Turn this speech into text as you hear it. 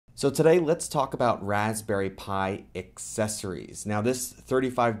So today let's talk about Raspberry Pi accessories. Now this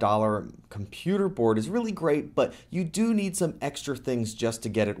 $35 computer board is really great, but you do need some extra things just to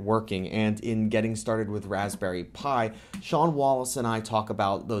get it working. And in getting started with Raspberry Pi, Sean Wallace and I talk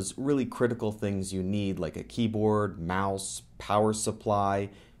about those really critical things you need, like a keyboard, mouse, power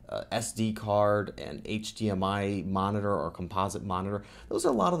supply, SD card, and HDMI monitor or composite monitor. Those are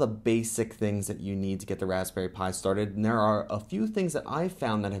a lot of the basic things that you need to get the Raspberry Pi started, and there are a few things that I've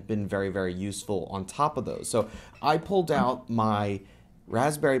found that have been very, very useful on top of those. So I pulled out my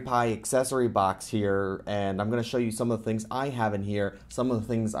Raspberry Pi accessory box here, and I'm going to show you some of the things I have in here, some of the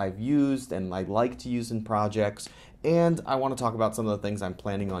things I've used and I like to use in projects, and I want to talk about some of the things I'm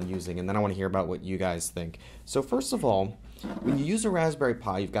planning on using, and then I want to hear about what you guys think. So first of all, when you use a Raspberry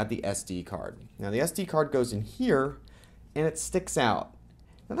Pi, you've got the SD card. Now the SD card goes in here and it sticks out.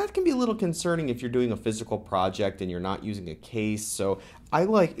 Now that can be a little concerning if you're doing a physical project and you're not using a case. So I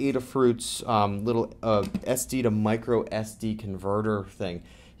like Adafruit's little SD to micro SD converter thing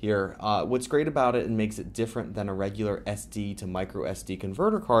here. What's great about it and makes it different than a regular SD to micro SD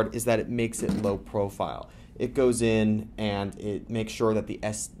converter card is that it makes it low profile. It goes in and it makes sure that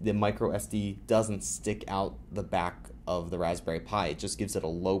the micro SD doesn't stick out the back of the Raspberry Pi. It just gives it a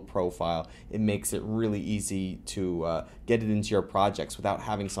low profile. It makes it really easy to get it into your projects without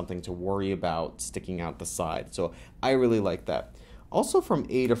having something to worry about sticking out the side. So I really like that. Also from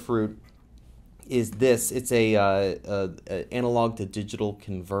Adafruit is this. It's a analog to digital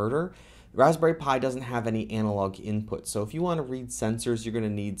converter. Raspberry Pi doesn't have any analog input, so if you want to read sensors, you're going to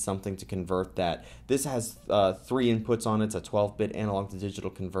need something to convert that. This has 3 inputs on it. It's a 12-bit analog to digital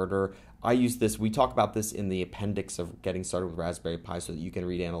converter. I use this. We talk about this in the appendix of getting started with Raspberry Pi so that you can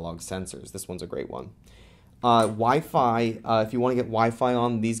read analog sensors. This one's a great one. Wi-Fi, if you want to get Wi-Fi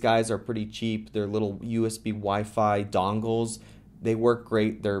on, these guys are pretty cheap. They're little USB Wi-Fi dongles. They work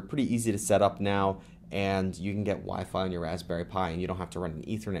great. They're pretty easy to set up now, and you can get Wi-Fi on your Raspberry Pi, and you don't have to run an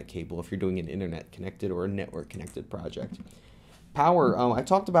Ethernet cable if you're doing an internet-connected or a network-connected project. Power, I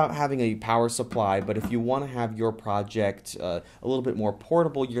talked about having a power supply, but if you want to have your project a little bit more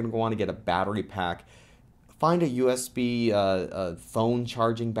portable, you're going to want to get a battery pack. Find a USB phone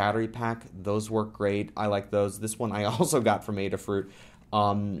charging battery pack. Those work great. I like those. This one I also got from Adafruit.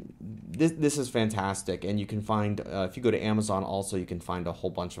 This is fantastic, and you can find, if you go to Amazon also, you can find a whole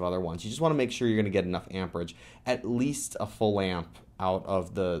bunch of other ones. You just want to make sure you're going to get enough amperage, at least a full amp out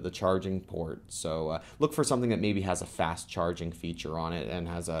of the charging port. So look for something that maybe has a fast charging feature on it and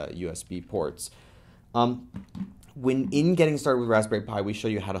has USB ports. When getting started with Raspberry Pi, we show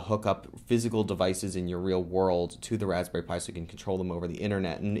you how to hook up physical devices in your real world to the Raspberry Pi so you can control them over the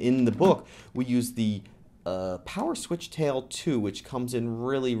internet. And in the book, we use the Power Switch Tail 2, which comes in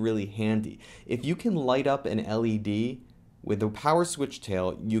really, really handy. If you can light up an LED with the Power Switch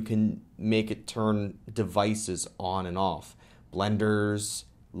Tail, you can make it turn devices on and off. Blenders,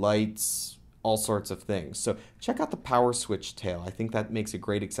 lights, all sorts of things. So check out the Power Switch Tail. I think that makes a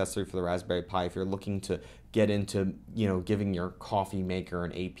great accessory for the Raspberry Pi if you're looking to get into, giving your coffee maker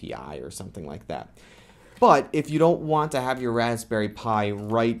an API or something like that. But if you don't want to have your Raspberry Pi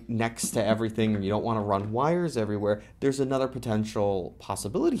right next to everything, or you don't want to run wires everywhere, there's another potential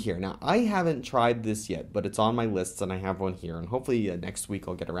possibility here. Now, I haven't tried this yet, but it's on my list, and I have one here, and hopefully next week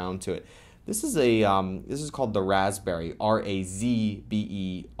I'll get around to it. This is this is called the Raspberry,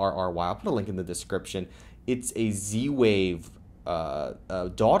 R-A-Z-B-E-R-R-Y. I'll put a link in the description. It's a Z-Wave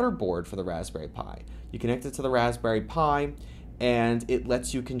daughter board for the Raspberry Pi. You connect it to the Raspberry Pi, and it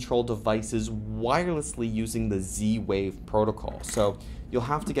lets you control devices wirelessly using the Z-Wave protocol. So you'll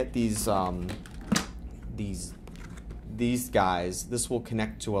have to get these guys. This will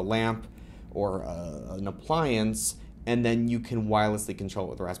connect to a lamp or an appliance, and then you can wirelessly control it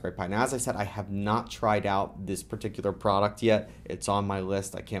with the Raspberry Pi. Now, as I said, I have not tried out this particular product yet. It's on my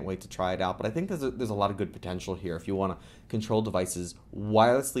list. I can't wait to try it out. But I think there's a lot of good potential here if you want to control devices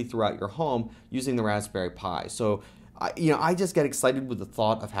wirelessly throughout your home using the Raspberry Pi. So I just get excited with the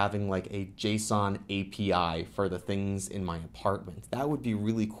thought of having like a JSON API for the things in my apartment. That would be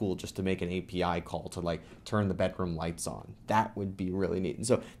really cool, just to make an API call to like turn the bedroom lights on. That would be really neat. And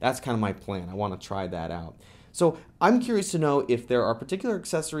so that's kind of my plan. I want to try that out. So I'm curious to know if there are particular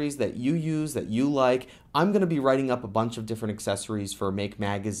accessories that you use, that you like. I'm going to be writing up a bunch of different accessories for Make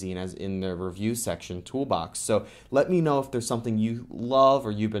Magazine as in the review section toolbox. So let me know if there's something you love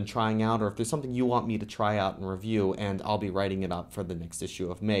or you've been trying out, or if there's something you want me to try out and review, and I'll be writing it up for the next issue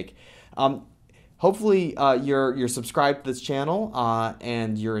of Make. Hopefully you're subscribed to this channel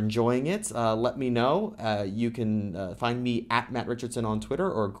and you're enjoying it. Let me know. You can find me at Matt Richardson on Twitter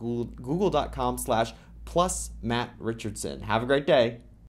or google.com/+Matt Richardson. Have a great day.